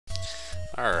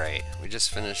Alright, we just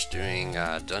finished doing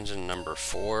dungeon number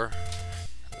 4,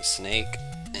 the snake,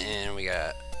 and we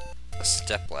got a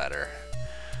step ladder,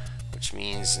 which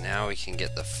means now we can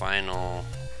get the final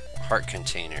heart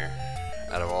container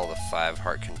out of all the 5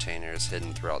 heart containers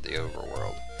hidden throughout the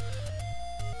overworld.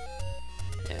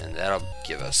 And that'll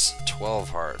give us 12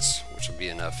 hearts, which will be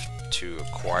enough to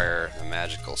acquire the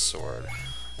magical sword,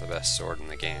 the best sword in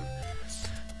the game.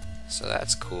 So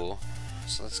that's cool.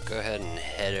 So let's go ahead and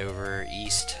head over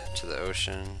east to the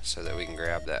ocean so that we can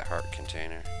grab that heart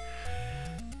container.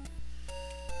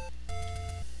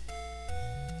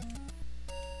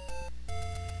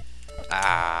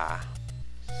 Ah!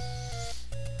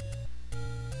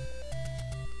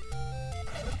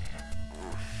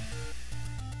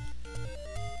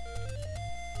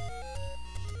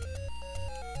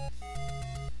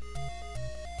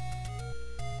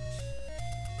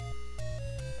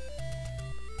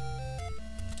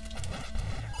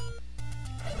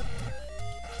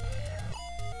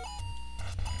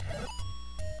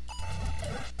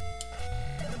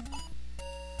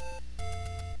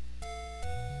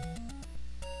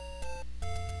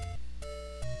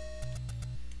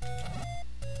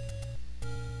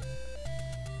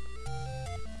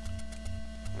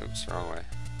 Oops, wrong way.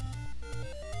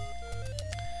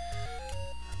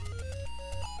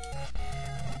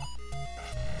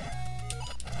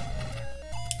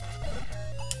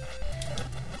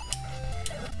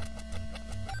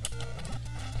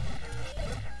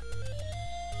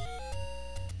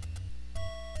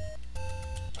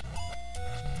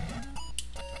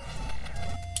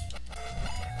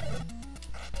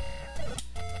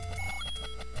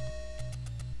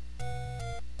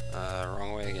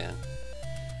 Wrong way again.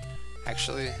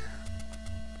 Actually, a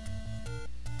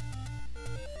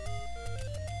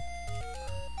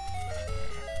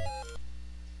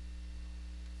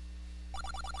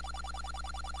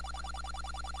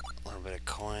little bit of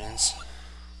coins.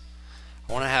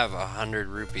 I want to have 100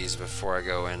 rupees before I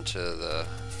go into the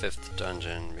 5th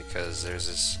dungeon, because there's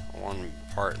this one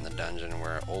part in the dungeon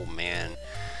where an old man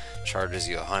charges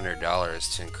you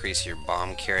 $100 to increase your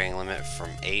bomb carrying limit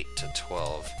from 8 to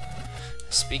 12.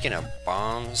 Speaking of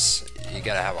bombs, you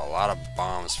gotta have a lot of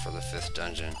bombs for the 5th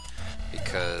dungeon,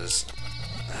 because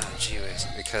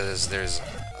because there's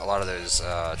a lot of those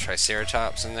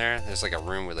triceratops in there. There's like a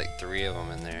room with like 3 of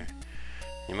them in there.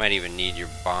 You might even need your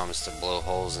bombs to blow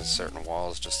holes in certain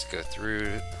walls just to go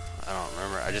through. I don't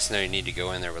remember. I just know you need to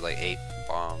go in there with like 8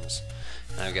 bombs,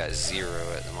 and I've got 0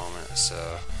 at the moment.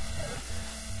 So,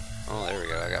 oh, there we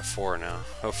go. I got 4 now.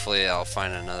 Hopefully, I'll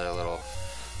find another little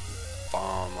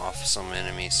bomb off some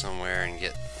enemy somewhere and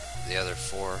get the other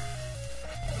 4.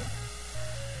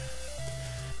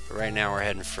 But right now we're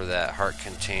heading for that heart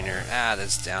container. Ah,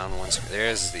 that's down one screen.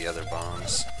 There's the other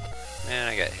bombs. Man,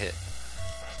 I got hit.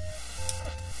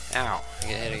 Ow, I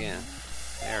get hit again.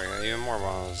 There we go, even more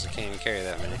bombs. I can't even carry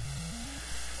that many.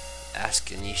 Ask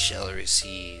and ye shall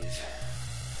receive.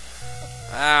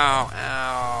 Ow,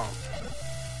 ow.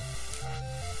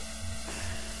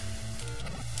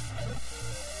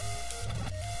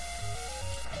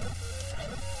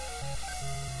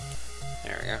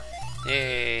 There we go.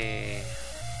 Yay!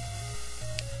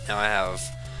 Now I have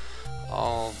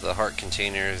all the heart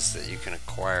containers that you can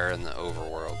acquire in the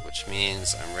overworld, which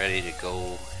means I'm ready to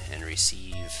go and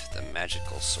receive the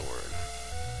magical sword.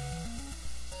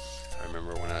 I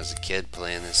remember when I was a kid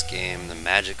playing this game, the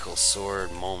magical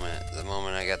sword moment. The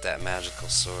moment I got that magical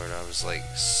sword, I was like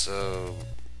so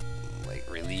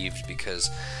relieved, because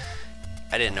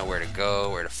I didn't know where to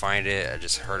go, where to find it. I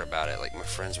just heard about it. Like, my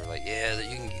friends were like, yeah,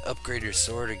 you can upgrade your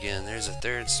sword again. There's a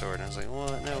 3rd sword. And I was like,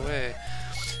 what? No way.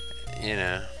 You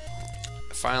know,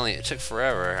 finally, it took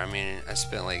forever. I mean, I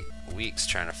spent like weeks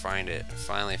trying to find it. I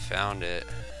finally found it.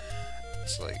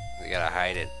 It's like, they gotta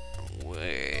hide it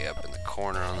way up in the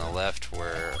corner on the left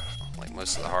where like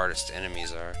most of the hardest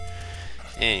enemies are.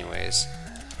 Anyways,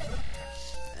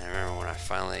 I remember when I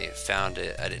finally found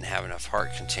it, I didn't have enough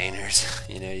heart containers.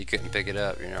 You know, you couldn't pick it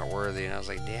up, you're not worthy. And I was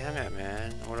like, damn it,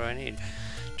 man, what do I need?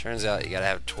 Turns out you gotta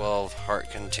have 12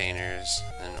 heart containers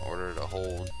in order to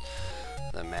hold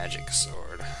the magic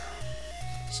sword.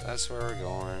 So that's where we're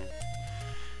going.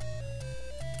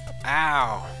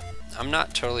 Ow! I'm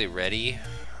not totally ready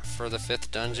for the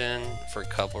 5th dungeon for a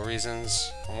couple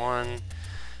reasons. One,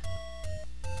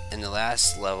 in the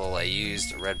last level I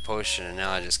used a red potion, and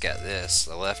now I just got this,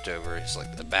 the leftover. It's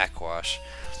like the backwash.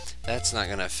 That's not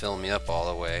gonna fill me up all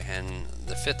the way, and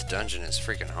the 5th dungeon is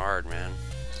freaking hard, man.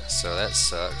 So that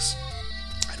sucks.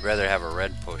 I'd rather have a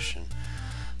red potion.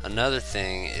 Another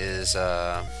thing is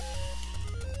I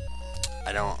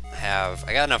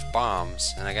got enough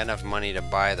bombs and I got enough money to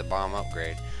buy the bomb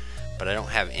upgrade, but I don't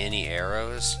have any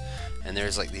arrows. And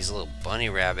there's like these little bunny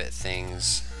rabbit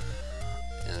things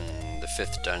in the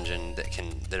 5th dungeon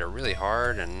that are really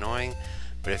hard and annoying,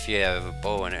 but if you have a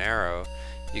bow and arrow,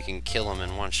 you can kill them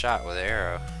in one shot with an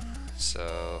arrow.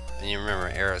 So, and you remember,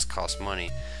 arrows cost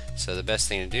money. So the best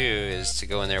thing to do is to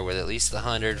go in there with at least the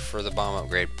 100 for the bomb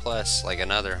upgrade, plus like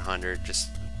another 100 just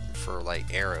for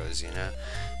like arrows, you know,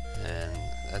 and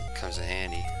that comes in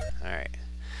handy. Alright,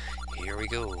 here we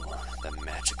go, the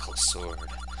magical sword.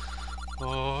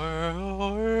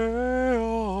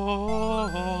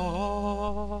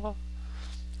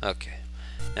 Okay,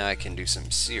 now I can do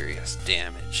some serious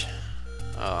damage.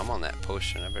 Oh, I'm on that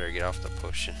potion. I better get off the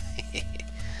potion.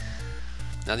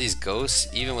 Now these ghosts,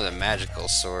 even with a magical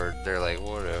sword, they're like,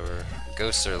 whatever.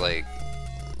 Ghosts are like,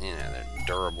 you know, they're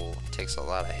durable. It takes a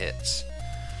lot of hits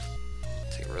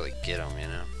to really get them, you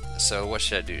know. So what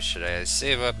should I do? Should I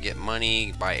save up, get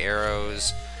money, buy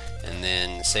arrows, and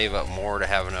then save up more to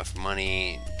have enough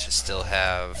money to still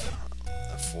have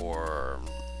for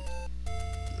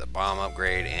the bomb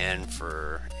upgrade and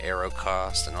for arrow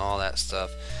cost and all that stuff,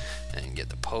 and get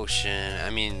the potion? I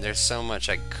mean, there's so much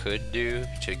I could do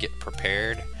to get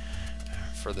prepared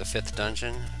for the 5th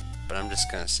dungeon, but I'm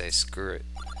just gonna say screw it,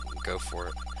 go for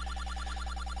it.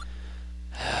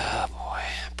 Oh boy,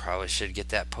 I probably should get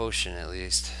that potion at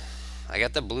least. I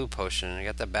got the blue potion, I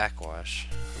got the backwash.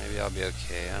 Maybe I'll be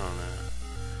okay, I don't know.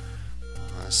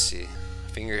 Let's see.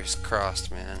 Fingers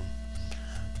crossed, man.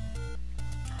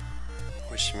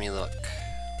 Wish me luck.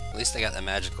 At least I got the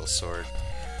magical sword.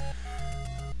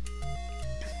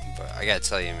 But I gotta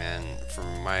tell you, man,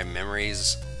 from my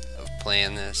memories of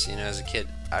playing this, you know, as a kid,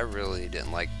 I really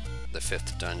didn't like the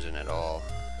 5th dungeon at all.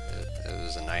 It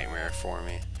was a nightmare for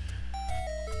me.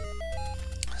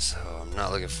 So I'm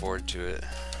not looking forward to it.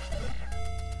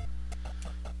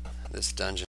 This dungeon